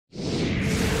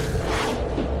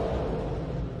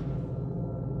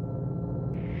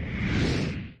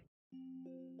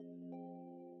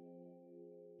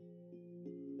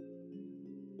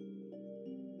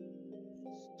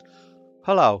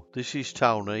Hello, this is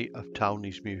Tony of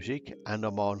Tony's Music and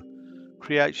I'm on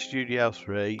Create Studio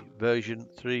 3 version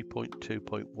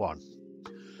 3.2.1.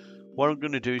 What I'm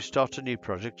going to do is start a new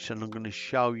project and I'm going to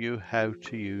show you how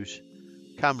to use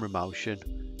camera motion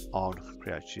on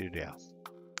Create Studio.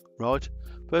 Right,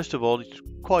 first of all, it's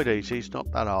quite easy, it's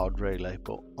not that hard really,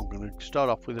 but I'm going to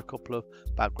start off with a couple of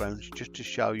backgrounds just to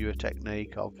show you a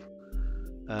technique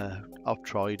I've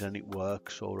tried and it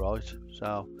works alright.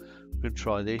 So I'm going to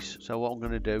try this. So what I'm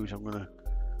going to do is I'm going to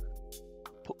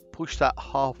push that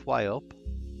halfway up,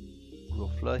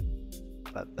 roughly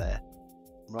about there,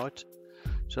 right?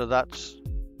 So that's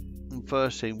the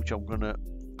first scene which I'm going to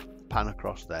pan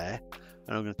across there,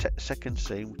 and I'm going to take the second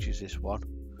scene, which is this one,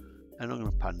 and I'm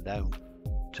going to pan down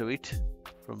to it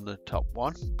from the top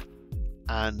one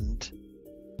and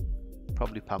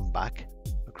probably pan back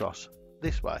across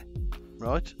this way,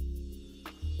 right?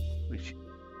 Which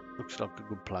looks like a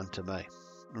good plan to me.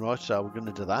 Right, so we're going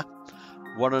to do that.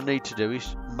 What I need to do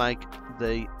is make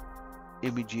the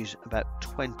images about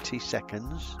 20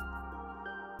 seconds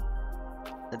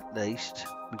at least,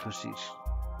 because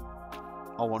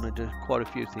I want to do quite a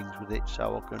few things with it,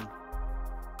 so I can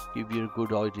give you a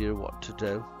good idea of what to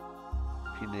do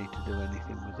if you need to do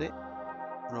anything with it.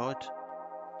 Right.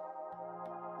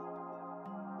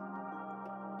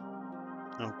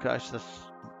 Okay, so that's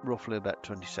roughly about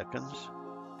 20 seconds.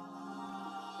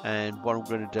 And what I'm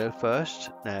going to do first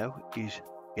now is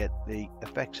get the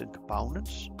effects and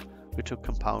components. Go to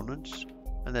components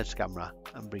and then camera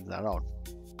and bring that on.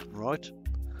 Right.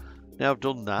 Now I've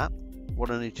done that, what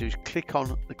I need to do is click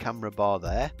on the camera bar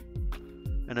there,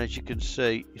 and as you can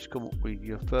see, it's come up with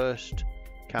your first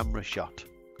camera shot.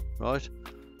 Right.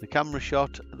 The camera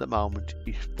shot at the moment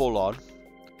is full on.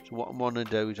 So what I want to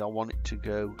do is I want it to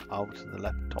go over to the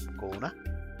left top corner.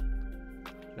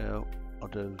 So I'll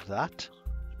do that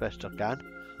as best I can.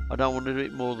 I don't want to do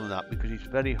it more than that because it's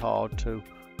very hard to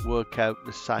work out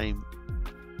the same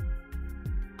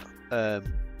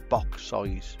box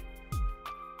size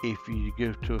if you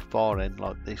go to a far end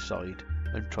like this side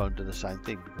and try and do the same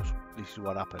thing, because this is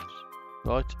what happens,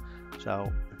 right?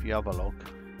 So if you have a look,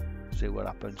 see what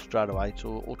happens straight away, it's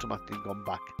automatically gone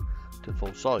back to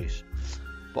full size.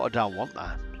 But I don't want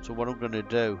that, so what I'm going to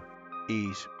do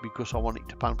is, because I want it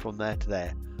to pan from there to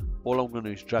there, all I'm going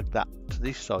to do is drag that to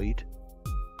this side,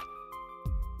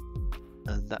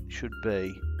 and that should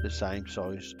be the same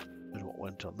size as what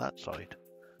went on that side,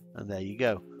 and there you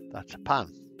go, that's a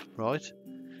pan, right?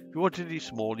 If you wanted it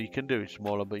smaller, you can do it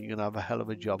smaller, but you're going to have a hell of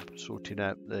a job sorting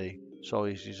out the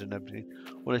sizes and everything,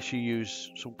 unless you use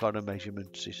some kind of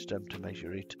measurement system to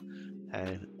measure it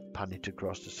and pan it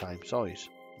across the same size,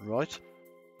 right?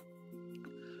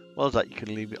 Well, as that, you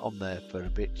can leave it on there for a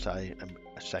bit, say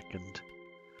a second,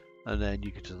 and then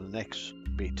you get to the next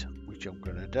bit, which I'm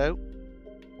going to do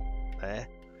there.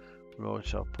 Right,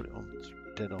 so I'll put it on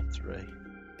dead on 3.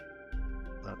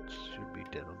 That should be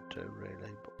dead on 2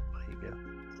 really, but there you go,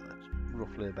 that's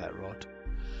roughly about right.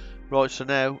 Right, so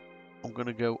now I'm going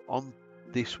to go on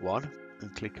this one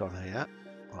and click on here,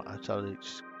 right, so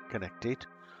it's connected.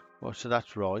 Right, so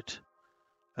that's right,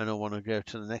 and I want to go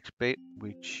to the next bit,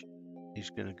 which is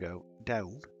going to go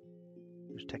down,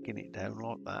 just taking it down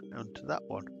like that onto that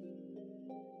one.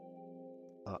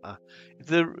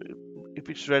 If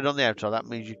it's red on the outside, that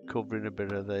means you're covering a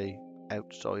bit of the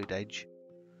outside edge,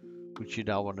 which you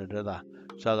don't want to do that.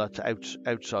 So that's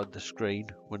outside the screen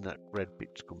when that red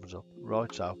bit comes up,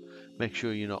 right? So make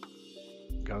sure you're not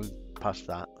going past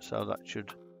that. So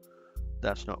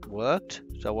that's not worked.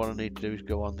 So what I need to do is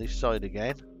go on this side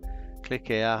again, click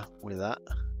here with that,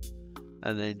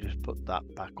 and then just put that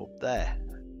back up there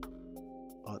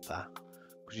like that,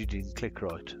 because you didn't click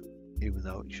right, even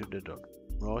though it should have done,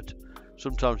 right?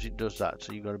 Sometimes it does that,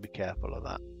 so you've got to be careful of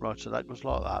that. Right, so that goes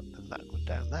like that, and that goes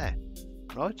down there,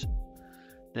 right?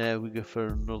 Now we go for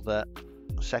another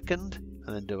second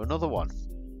and then do another one,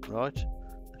 right?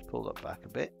 Let's pull that back a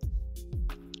bit,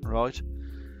 right?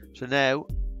 So now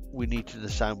we need to do the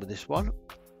same with this one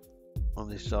on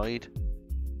this side.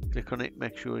 Click on it,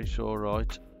 make sure it's all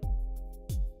right,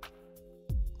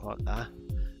 like that.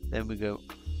 Then we go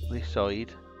this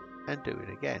side and do it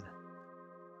again.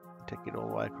 Take it all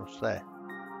the way across there,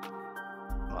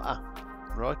 like that,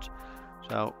 right?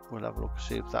 So we'll have a look,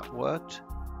 see if that worked.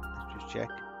 Let's just check.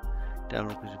 Don't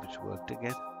look as if it's worked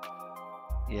again.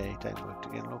 Yeah, it ain't worked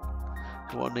again, look.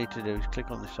 So what I need to do is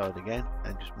click on this side again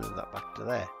and just move that back to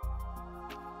there.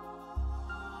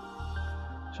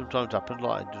 Sometimes it happens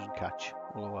like it doesn't catch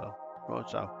all the way. Right,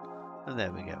 so, and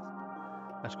there we go.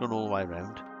 That's gone all the way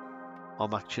around.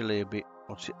 I'm actually a bit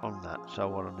on that, so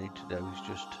what I need to do is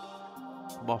just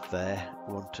come off there,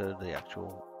 go onto the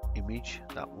actual image,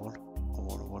 that one.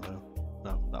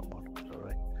 No, that one,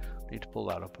 sorry. Need to pull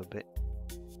that up a bit.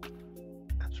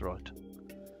 That's right.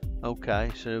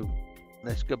 Okay, so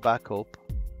let's go back up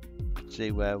and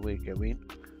see where we're going.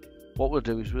 What we'll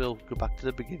do is we'll go back to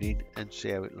the beginning and see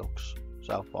how it looks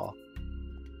so far.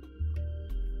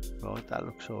 Right, that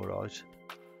looks alright.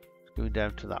 It's going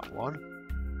down to that one.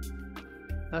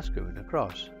 That's going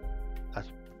across.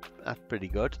 That's pretty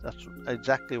good. That's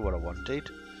exactly what I wanted.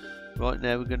 Right,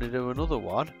 now we're going to do another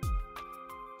one.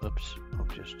 Oops,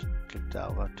 I've just clicked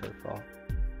over too far.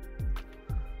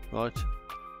 Right,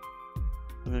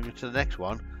 I'm going to go to the next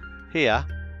one. Here,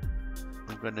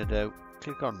 I'm going to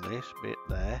click on this bit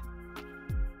there.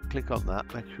 Click on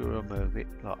that, make sure I move it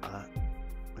like that.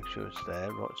 Make sure it's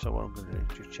there. Right, so what I'm going to do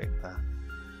is just check that.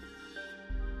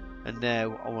 And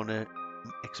now I want to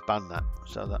expand that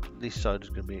so that this side is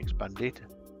going to be expanded.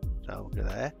 So I'll go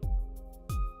there.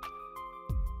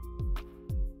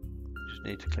 Just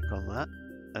need to click on that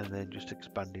and then just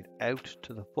expand it out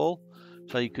to the full.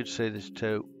 So you could see there's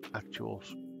two actual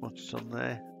spots on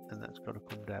there, and that's got to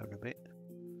come down a bit,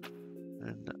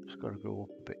 and that's got to go up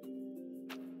a bit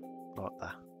like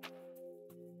that.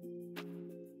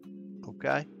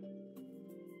 Okay.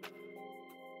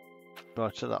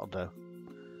 Right, so that'll do.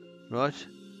 Right,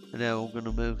 and now I'm going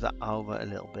to move that over a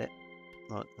little bit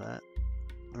like that.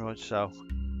 Right, so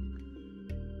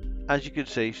as you can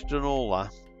see, it's done all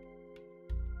that.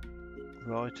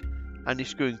 Right, and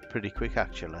it's going pretty quick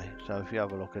actually. So if you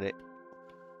have a look at it,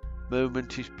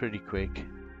 movement is pretty quick.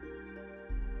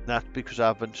 That's because I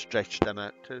haven't stretched them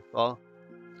out too far.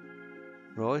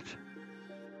 Right,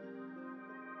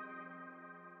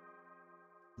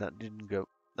 that didn't go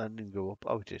up.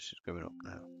 Oh, it is. It's going up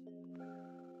now.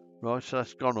 Right, so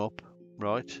that's gone up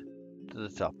right to the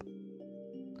top.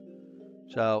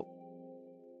 So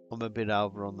I'm a bit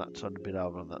over on that side, a bit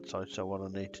over on that side. So what I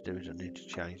need to do is I need to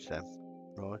change them.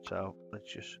 Right, so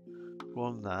let's just go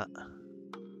on that.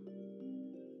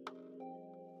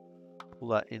 Pull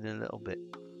that in a little bit.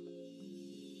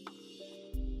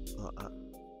 Like that.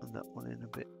 And that one in a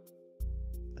bit.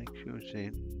 Make sure it's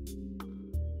in.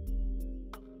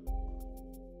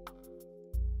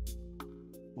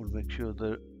 Want to make sure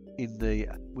they're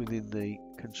within the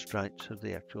constraints of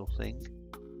the actual thing.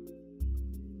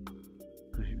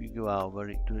 Because if you go over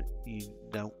it, you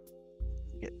don't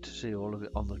get to see all of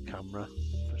it on the camera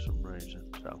for some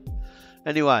reason. So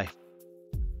anyway,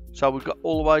 so we've got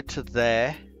all the way to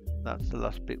there. That's the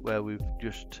last bit where we've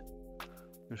just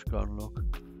gone look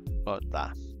like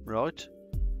that. Right,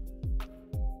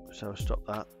 so I'll stop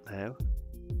that now,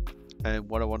 and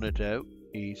what I want to do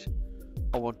is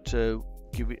I want to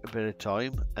give it a bit of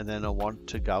time, and then I want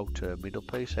to go to a middle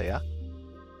piece here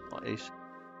like this.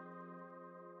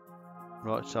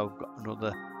 Right, so I've got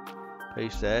another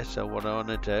piece there. So what I want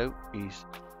to do is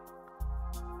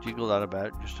jiggle that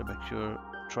about just to make sure,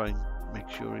 try and make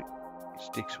sure it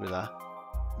sticks with that.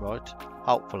 Right,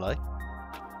 hopefully.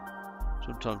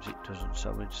 Sometimes it doesn't,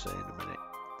 so we'll see in a minute.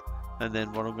 And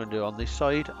then what I'm going to do on this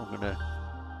side, I'm going to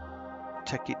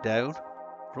take it down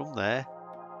from there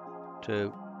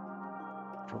to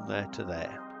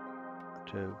there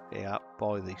to here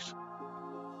by this.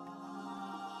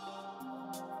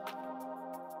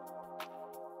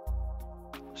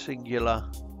 Singular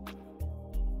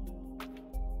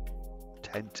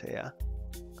tent here,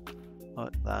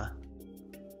 like that.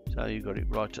 So you got it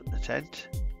right at the tent,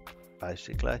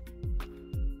 basically.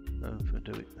 If I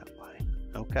do it that way,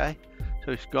 okay.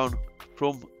 So it's gone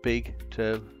from big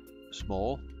to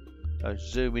small. So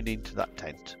zooming into that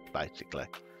tent, basically.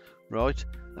 Right,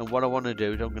 and what I want to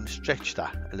do is I'm going to stretch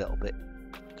that a little bit,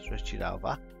 stretch it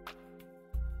over,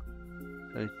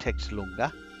 so it takes longer,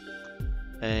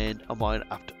 and I might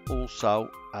have to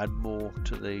also add more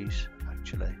to these,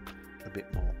 actually, a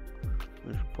bit more.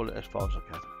 I'll just pull it as far as I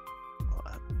can, like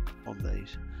that, on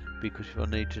these, because if I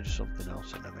need to do something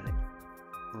else in a minute.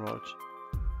 Right,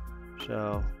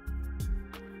 so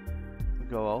we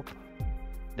go up.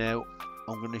 Now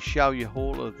I'm going to show you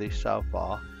all of this so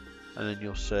far, and then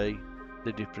you'll see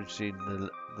the difference in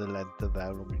the length of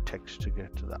how long it takes to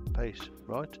get to that piece,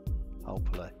 right?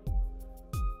 Hopefully.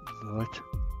 Right.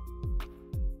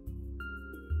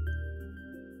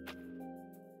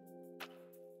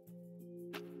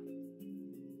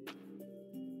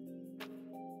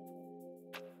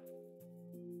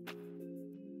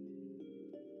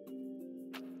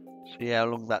 See how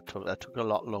long that took? That took a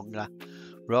lot longer.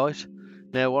 Right.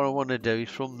 Now what I want to do is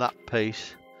from that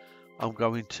piece, I'm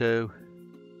going to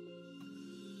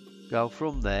go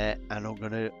from there, and I'm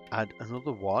going to add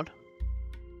another one.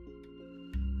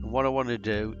 And what I want to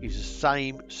do is the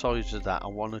same size as that. I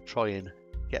want to try and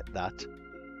get that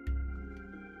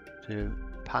to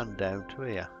pan down to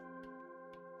here.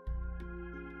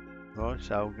 Right,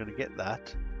 so I'm going to get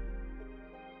that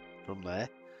from there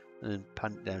and then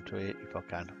pan it down to here if I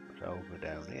can. So I'll go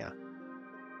down here.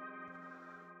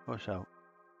 Right, so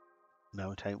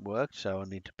now it ain't worked, so I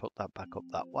need to put that back up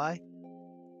that way.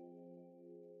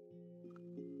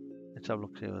 Let's have a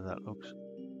look, see how that looks.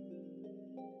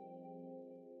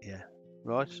 Yeah,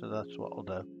 right, so that's what I'll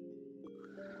do.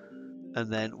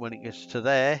 And then when it gets to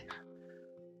there,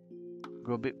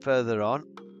 go a bit further on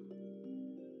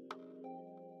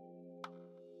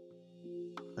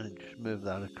and just move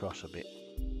that across a bit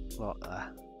like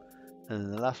that. And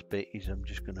then the last bit is I'm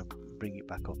just going to bring it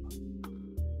back up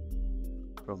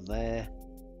from there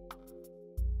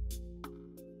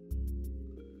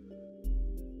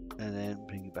and then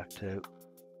bring it back to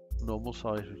normal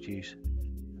size, which is,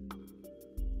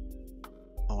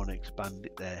 I want to expand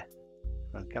it there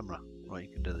on camera. Right, you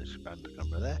can do this, expand the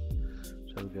camera there.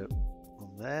 So we go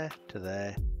from there to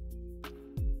there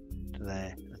to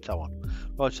there and so on.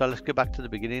 Right, so let's go back to the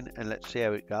beginning and let's see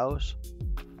how it goes.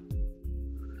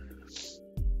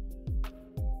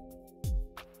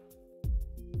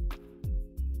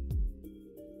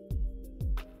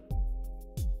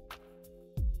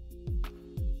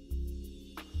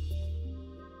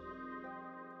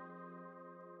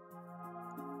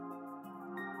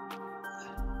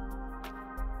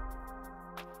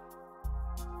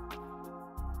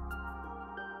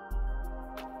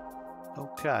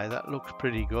 Okay, that looks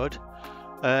pretty good.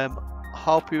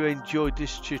 Hope you enjoyed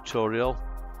this tutorial,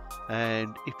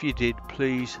 and if you did,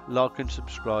 please like and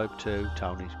subscribe to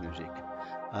Tony's Music.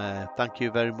 Thank you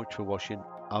very much for watching.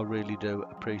 I really do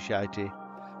appreciate it,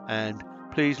 and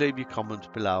please leave your comments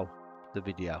below the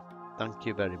video. Thank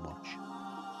you very much.